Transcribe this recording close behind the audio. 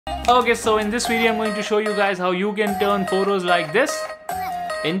Okay, so in this video I'm going to show you guys how you can turn photos like this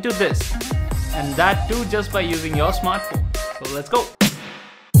into this, and that too just by using your smartphone. So let's go.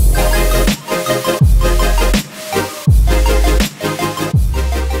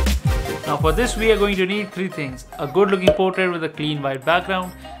 Now for this we are going to need three things: a good looking portrait with a clean white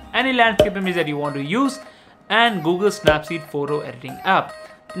background, any landscape image that you want to use, and Google Snapeed photo editing app.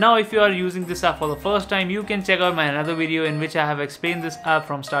 Now if you are using this app for the first time, you can check out my another video in which I have explained this app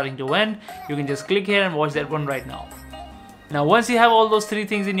from starting to end. You can just click here and watch that one right now. Now once you have all those three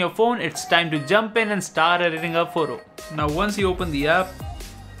things in your phone, it's time to jump in and start editing a photo. Now once you open the app,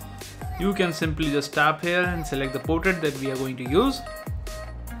 you can simply just tap here and select the portrait that we are going to use.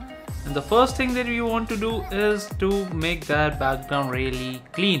 And the first thing that you want to do is to make that background really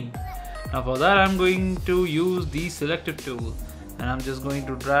clean. Now for that I'm going to use the selective tool, and I'm just going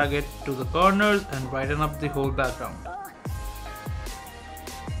to drag it to the corners and brighten up the whole background.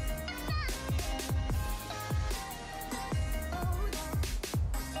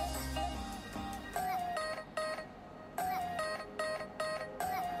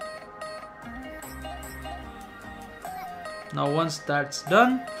 Now once that's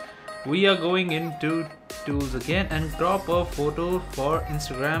done, we are going into tools again and crop a photo for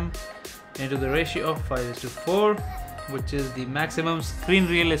Instagram into the ratio of 5:4, which is the maximum screen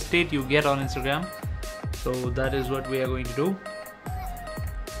real estate you get on Instagram. So that is what we are going to do,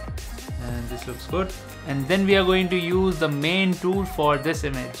 and this looks good. And then we are going to use the main tool for this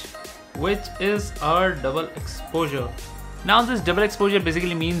image, which is our double exposure. Now this double exposure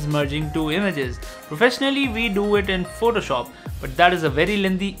basically means merging two images. Professionally we do it in Photoshop, but that is a very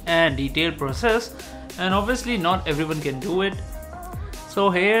lengthy and detailed process, and obviously not everyone can do it. So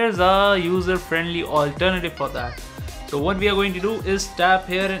here's a user-friendly alternative for that. So what we are going to do is tap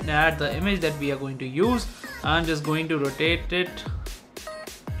here and add the image that we are going to use. I'm just going to rotate it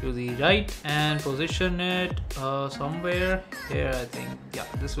to the right and position it somewhere here, I think. Yeah,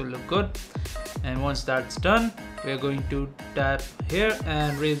 this will look good. And once that's done, we are going to tap here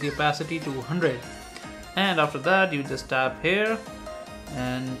and raise the opacity to 100. And after that, you just tap here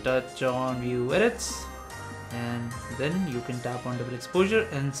and touch on view edits, and then you can tap on double exposure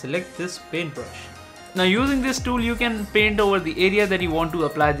and select this paintbrush. Now using this tool you can paint over the area that you want to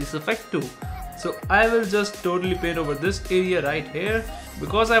apply this effect to. So I will just totally paint over this area right here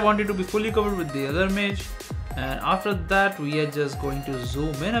because I want it to be fully covered with the other image. And after that we are just going to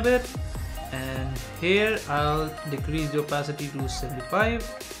zoom in a bit, and here I'll decrease the opacity to 75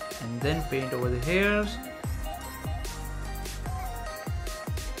 and then paint over the hairs.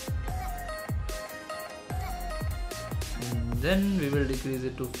 And then we will decrease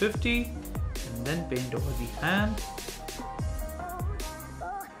it to 50 and then paint over the hand.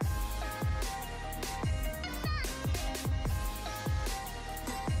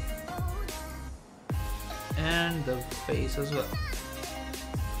 And the face as well.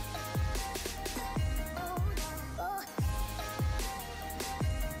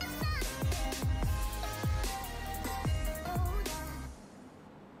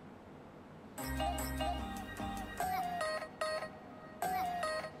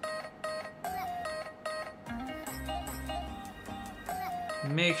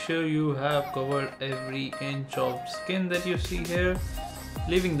 Make sure you have covered every inch of skin that you see here,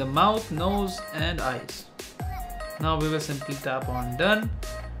 leaving the mouth, nose and eyes. Now we will simply tap on done,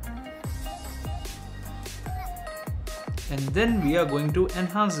 and then we are going to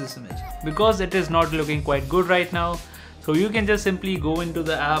enhance this image because it is not looking quite good right now. So you can just simply go into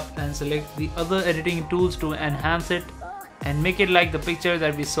the app and select the other editing tools to enhance it and make it like the picture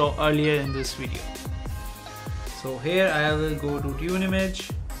that we saw earlier in this video. So here I will go to tune image,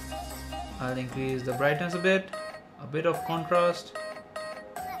 I'll increase the brightness a bit of contrast,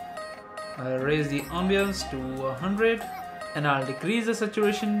 I'll raise the ambience to 100, and I'll decrease the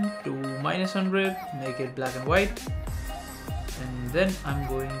saturation to -100, make it black and white. And then I'm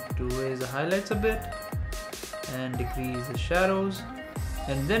going to raise the highlights a bit and decrease the shadows.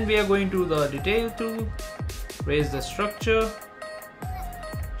 And then we are going to the detail tool, raise the structure,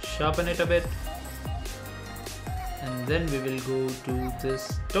 sharpen it a bit, and then we will go to this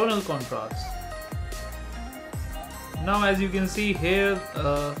tonal contrast. Now as you can see here,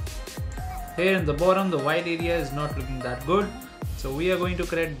 here in the bottom the white area is not looking that good, so we are going to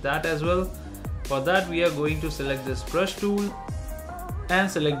correct that as well. For that we are going to select this brush tool and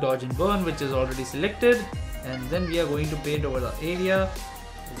select dodge and burn, which is already selected, and then we are going to paint over the area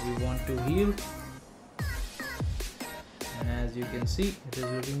that we want to heal. And as you can see, it is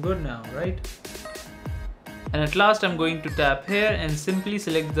looking good now, right? And at last I'm going to tap here and simply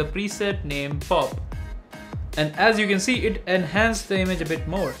select the preset name pop. And as you can see, it enhanced the image a bit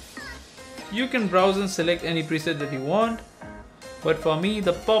more. You can browse and select any preset that you want, but for me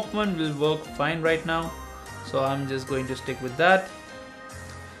the pop one will work fine right now, so I'm just going to stick with that.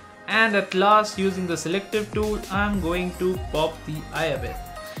 And at last, using the selective tool, I'm going to pop the eye a bit,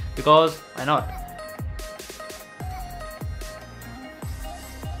 because why not?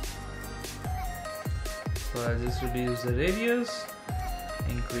 So I'll just reduce the radius,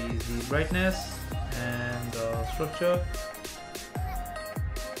 increase the brightness and the structure.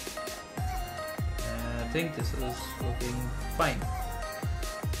 And I think this is looking fine.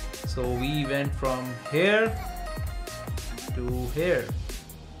 So we went from here to here.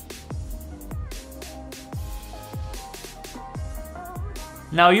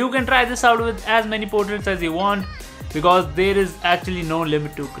 Now you can try this out with as many portraits as you want, because there is actually no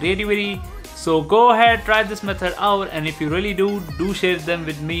limit to creativity. So go ahead, try this method out, and if you really do share them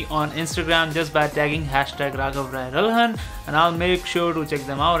with me on Instagram just by tagging #Raghav and I'll make sure to check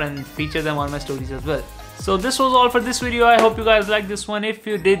them out and feature them on my stories as well. So this was all for this video. I hope you guys liked this one. If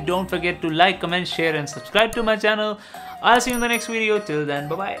you did, don't forget to like, comment, share and subscribe to my channel. I'll see you in the next video. Till then,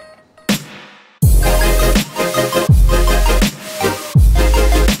 bye bye.